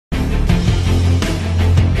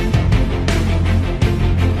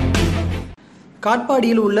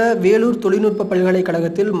காட்பாடியில் உள்ள வேலூர் தொழில்நுட்ப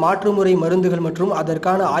பல்கலைக்கழகத்தில் மாற்றுமுறை மருந்துகள் மற்றும்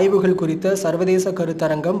அதற்கான ஆய்வுகள் குறித்த சர்வதேச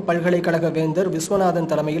கருத்தரங்கம் பல்கலைக்கழக வேந்தர் விஸ்வநாதன்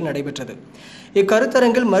தலைமையில் நடைபெற்றது.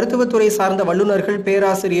 இக்கருத்தரங்கில் மருத்துவத்துறை சார்ந்த வல்லுநர்கள்,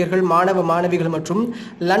 பேராசிரியர்கள், மாணவ மாணவிகள் மற்றும்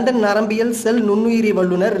லண்டன் நரம்பியல் செல் நுண்ணுயிரி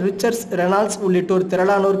வல்லுநர் ரிச்சர்ட்ஸ் ரெனால்ட்ஸ் உள்ளிட்டோர்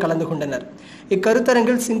திரளானோர் கலந்து கொண்டனர்.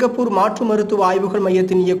 இக்கருத்தரங்கில் சிங்கப்பூர் மாற்று மருத்துவ ஆய்வுகள்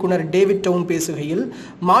மையத்தின் இயக்குனர் டேவிட் டவுன் பேசுகையில்,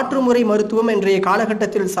 மாற்றுமுறை மருத்துவம் இன்றைய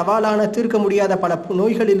காலகட்டத்தில் சவாலான தீர்க்க முடியாத பல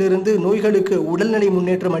நோய்களிலிருந்து நோய்களுக்கு உடல்நிலை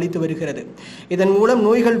முன்னேற்றம் அளித்து வருகிறது. இதன் மூலம்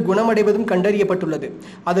நோய்கள் குணமடைவதும் கண்டறியப்பட்டுள்ளது.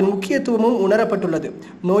 அதன் முக்கியத்துவமும் உணரப்பட்டுள்ளது.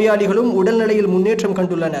 நோயாளிகளும் உடல்நிலையில் முன்னேற்றம்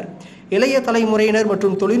கண்டுள்ளனர். இளைய தலைமுறையினர்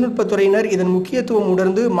மற்றும் தொழில்நுட்பத்துறையினர் இதன் முக்கியத்துவம்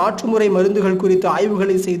உணர்ந்து மாற்றுமுறை மருந்துகள் குறித்த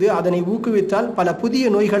ஆய்வுகளை செய்து அதனை ஊக்குவித்தால் பல புதிய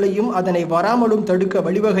நோய்களையும் அதனை வராமலும் தடுக்க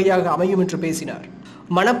வழிவகையாக அமையும் என்று பேசினார்.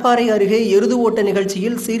 மணப்பாறை அருகே எருது ஓட்ட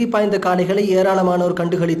நிகழ்ச்சியில் சீறி பாய்ந்த காளைகளை ஏராளமானோர்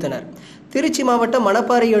கண்டுகளித்தனர். திருச்சி மாவட்டம்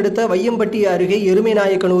மணப்பாறை அடுத்த வையம்பட்டி அருகே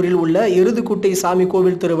எருமைநாயக்கனூரில் உள்ள எருதுக்குட்டை சாமி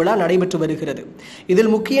கோவில் திருவிழா நடைபெற்று வருகிறது.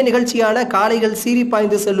 இதில் முக்கிய நிகழ்ச்சியான காளைகள் சீறி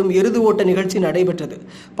பாய்ந்து செல்லும் எருது ஓட்ட நிகழ்ச்சி நடைபெற்றது.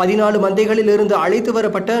 14 மந்தைகளில் இருந்து அழைத்து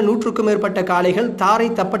வரப்பட்ட 100க்கும் மேற்பட்ட காளைகள் தாரை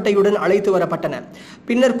தப்பட்டையுடன் அழைத்து வரப்பட்டன.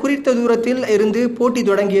 பின்னர் குறித்த தூரத்தில் இருந்து போட்டி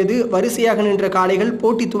தொடங்கியது. வரிசையாக நின்ற காளைகள்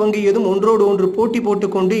போட்டி துவங்கியதும் ஒன்றோடு ஒன்று போட்டி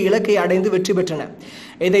போட்டுக்கொண்டு இலக்கை அடைந்து வெற்றி பெற்றன.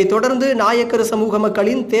 இதைத் தொடர்ந்து நாயக்கர் சமூக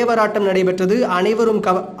மக்களின் தேவராட்டம் நடைபெற்றது.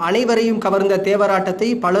 அனைவரையும் கவர்ந்த தேவராட்டத்தை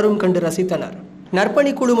பலரும் கண்டு ரசித்தனர்.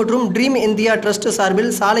 நற்பணி குழு மற்றும் ட்ரீம் இந்தியா ட்ரஸ்ட்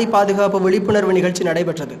சார்பில் சாலை பாதுகாப்பு விழிப்புணர்வு நிகழ்ச்சி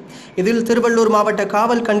நடைபெற்றது. இதில் திருவள்ளூர் மாவட்ட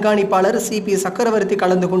காவல் கண்காணிப்பாளர் CP சக்கரவர்த்தி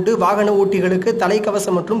கலந்து கொண்டு வாகன ஓட்டிகளுக்கு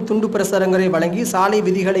தலைக்கவசம் மற்றும் துண்டு பிரசுரங்களை வழங்கி சாலை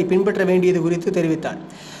விதிகளை பின்பற்ற வேண்டியது குறித்து தெரிவித்தார்.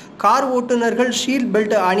 கார் ஓட்டுநர்கள் ஷீல்ட்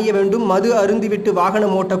பெல்ட் அணிய வேண்டும், மது அருந்திவிட்டு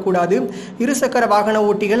வாகனம் ஓட்டக்கூடாது, இருசக்கர வாகன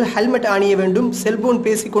ஓட்டிகள் ஹெல்மெட் அணிய வேண்டும், செல்போன்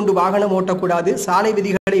பேசிக்கொண்டு வாகனம் ஓட்டக்கூடாது, சாலை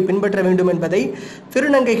விதிகளை பின்பற்ற வேண்டும் என்பதை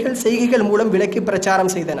திருநங்கைகள் செய்கைகள் மூலம் விளக்கி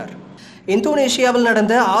பிரச்சாரம் செய்தனர். இந்தோனேஷியாவில்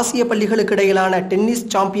நடந்த ஆசிய பள்ளிகளுக்கு இடையிலான டென்னிஸ்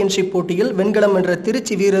சாம்பியன்ஷிப் போட்டியில் வெண்கலம் வென்ற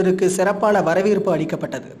திருச்சி வீரருக்கு சிறப்பான வரவேற்பு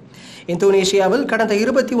அளிக்கப்பட்டது. இந்தோனேஷியாவில் கடந்த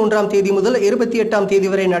 21ஆம் தேதி முதல் 28ஆம் தேதி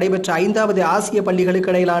வரை நடைபெற்ற 5வது ஆசிய பள்ளிகளுக்கு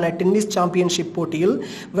இடையிலான டென்னிஸ் சாம்பியன்ஷிப் போட்டியில்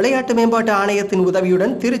விளையாட்டு மேம்பாட்டு ஆணையத்தின்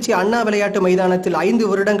உதவியுடன் திருச்சி அண்ணா விளையாட்டு மைதானத்தில் 5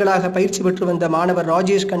 வருடங்களாக பயிற்சி பெற்று வந்த மாணவர்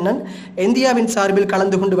ராஜேஷ் கண்ணன் இந்தியாவின் சார்பில்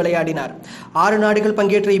கலந்து கொண்டு விளையாடினார். 6 நாடுகள்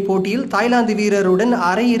பங்கேற்ற இப்போட்டியில் தாய்லாந்து வீரருடன்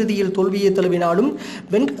அரையிறுதியில் தோல்வியை தழுவினாலும்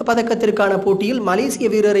வெண்கல பதக்கத்திற்கான போட்டியில் மலேசிய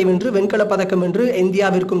வீரரை வென்று வெண்கல பதக்கம் வென்று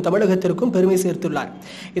இந்தியாவிற்கும் தமிழகத்திற்கும் பெருமை சேர்த்துள்ளார்.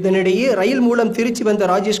 இதனிடையே ரயில் மூலம் திருச்சி வந்த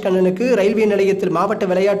ராஜேஷ் கண்ணனுக்கு ரயில்வே நிலையத்தில் மாவட்ட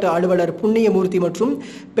விளையாட்டு அலுவலர் புண்ணியமூர்த்தி மற்றும்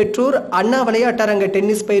பெற்றோர், அண்ணா விளையாட்டரங்க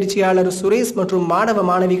டென்னிஸ் பயிற்சியாளர் சுரேஷ் மற்றும் மாணவ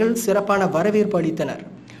மாணவிகள் சிறப்பான வரவேற்பு அளித்தனர்.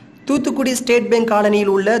 தூத்துக்குடி ஸ்டேட் பேங்க்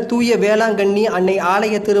காலனியில் உள்ள தூய வேளாங்கண்ணி அன்னை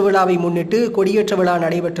ஆலய திருவிழாவை முன்னிட்டு கொடியேற்ற விழா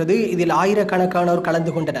நடைபெற்றது. இதில் ஆயிரக்கணக்கானோர்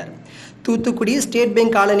கலந்து கொண்டனர். தூத்துக்குடி ஸ்டேட்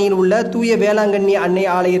பேங்க் காலனியில் உள்ள தூய வேளாங்கண்ணி அன்னை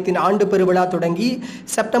ஆலயத்தின் ஆண்டு பெருவிழா தொடங்கி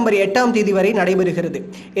செப்டம்பர் 8ஆம் தேதி வரை நடைபெறுகிறது.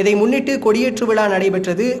 இதை முன்னிட்டு கொடியேற்று விழா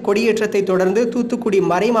நடைபெற்றது. கொடியேற்றத்தை தொடர்ந்து தூத்துக்குடி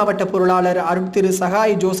மறை மாவட்ட பொருளாளர் அருட்திரு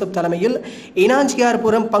சகாய் ஜோசப் தலைமையில்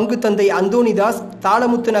இனாஞ்சியார்புரம் பங்குத்தந்தை அந்தோனிதாஸ்,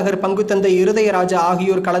 தாளமுத்து நகர் பங்குத்தந்தை இருதயராஜா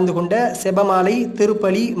ஆகியோர் கலந்து கொண்ட செபமாலை,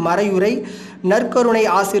 திருப்பலி, மறையுரை, நற்கருணை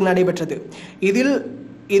ஆசிர் நடைபெற்றது.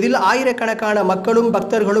 இதில் ஆயிரக்கணக்கான மக்களும்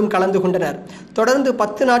பக்தர்களும் கலந்து கொண்டனர். தொடர்ந்து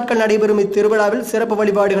 10 நாட்கள் நடைபெறும் இத்திருவிழாவில் சிறப்பு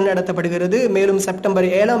வழிபாடுகள் நடத்தப்படுகிறது. மேலும் செப்டம்பர்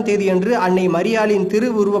 7ஆம் தேதியன்று அன்னை மரியாளின்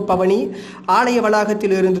திருவுருவப் பவனி ஆலய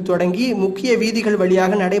வளாகத்தில் இருந்து தொடங்கி முக்கிய வீதிகள்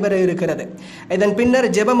வழியாக நடைபெற இருக்கிறது. இதன் பின்னர்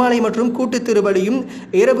ஜெபமாலை மற்றும் கூட்டு திருபலியும்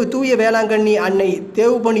இரவு தூய வேளாங்கண்ணி அன்னை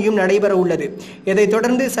தேவுபணியும் நடைபெற உள்ளது. இதைத்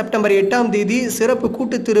தொடர்ந்து செப்டம்பர் 8ஆம் தேதி சிறப்பு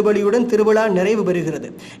கூட்டு திருபலியுடன் திருவிழா நிறைவு பெறுகிறது.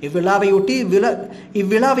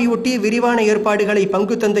 இவ்விழாவையொட்டி விரிவான ஏற்பாடுகளை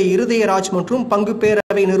பங்கு தந்தை இருதயராஜ் மற்றும் பங்கு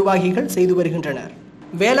பேரவை நிர்வாகிகள் செய்து வருகின்றனர்.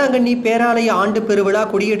 வேளாங்கண்ணி பேராலய ஆண்டு பெருவிழா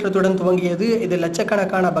கொடியேற்றத்துடன் துவங்கியது. இதில்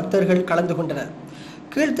லட்சக்கணக்கான பக்தர்கள் கலந்து கொண்டனர்.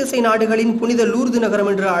 கீழ்த்திசை நாடுகளின் புனித லூர்து நகரம்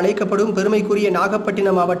என்று அழைக்கப்படும் பெருமைக்குரிய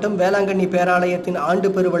நாகப்பட்டினம் மாவட்டம் வேளாங்கண்ணி பேராலயத்தின் ஆண்டு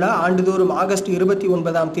பெருவிழா ஆண்டுதோறும் ஆகஸ்ட்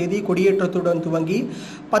 29ஆம் தேதி கொடியேற்றத்துடன் துவங்கி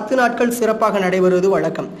 10 நாட்கள் சிறப்பாக நடைபெறுவது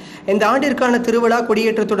வழக்கம். இந்த ஆண்டிற்கான திருவிழா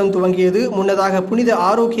கொடியேற்றத்துடன் துவங்கியது. முன்னதாக புனித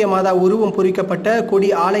ஆரோக்கிய மாதா உருவம் பொறிக்கப்பட்ட கொடி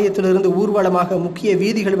ஆலயத்திலிருந்து ஊர்வலமாக முக்கிய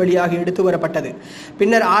வீதிகள் வழியாக எடுத்து வரப்பட்டது.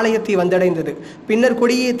 பின்னர் ஆலயத்தை வந்தடைந்தது. பின்னர்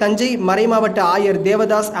கொடியை தஞ்சை மறைமாவட்ட ஆயர்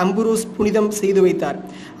தேவதாஸ் அம்புரோஸ் புனிதம் செய்து வைத்தார்.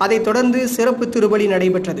 அதைத் தொடர்ந்து சிறப்பு திருபலி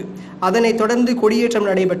நடைபெற்றது. அதனைத் தொடர்ந்து கொடியேற்றம்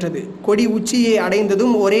நடைபெற்றது. கொடி உச்சியை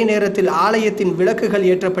அடைந்ததும் ஒரே நேரத்தில் ஆலயத்தின் விளக்குகள்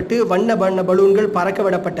ஏற்றப்பட்டு வண்ண பலூன்கள்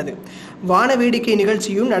பறக்கவிடப்பட்டது. வான வேடிக்கை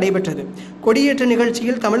நிகழ்ச்சியும் நடைபெற்றது. கொடியேற்ற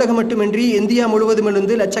நிகழ்ச்சியில் தமிழகம் மட்டுமின்றி இந்தியா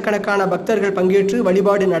முழுவதுமிருந்து லட்சக்கணக்கான பக்தர்கள் பங்கேற்று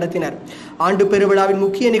வழிபாடு நடத்தினர். ஆண்டு பெருவிழாவின்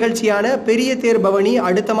முக்கிய நிகழ்ச்சியான பெரிய தேர் பவனி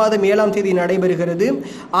அடுத்த மாதம் 7ஆம் தேதி நடைபெறுகிறது.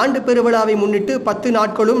 ஆண்டு பெருவிழாவை முன்னிட்டு 10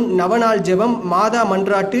 நாட்களும் நவநாள் ஜெபம், மாதா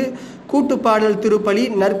மன்றாட்டு, கூட்டுப்பாடல் திருப்பலி,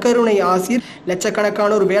 நற்கருணை ஆசீர்.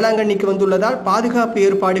 லட்சக்கணக்கானோர் வேளாங்கண்ணிக்கு வந்துள்ளதால் பாதுகாப்பு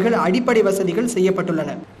ஏற்பாடுகள், அடிப்படை வசதிகள்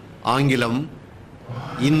செய்யப்பட்டுள்ளன. ஆங்கிலம்,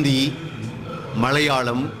 இந்தி,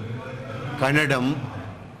 மலையாளம், கன்னடம்,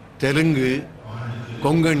 தெலுங்கு,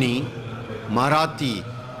 கொங்கணி, மராத்தி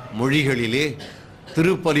மொழிகளிலே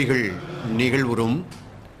திருப்பலிகள் நிகழ்வுறும்.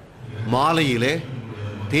 மாலையிலே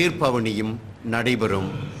தேர்ப்பவனியும் நடைபெறும்.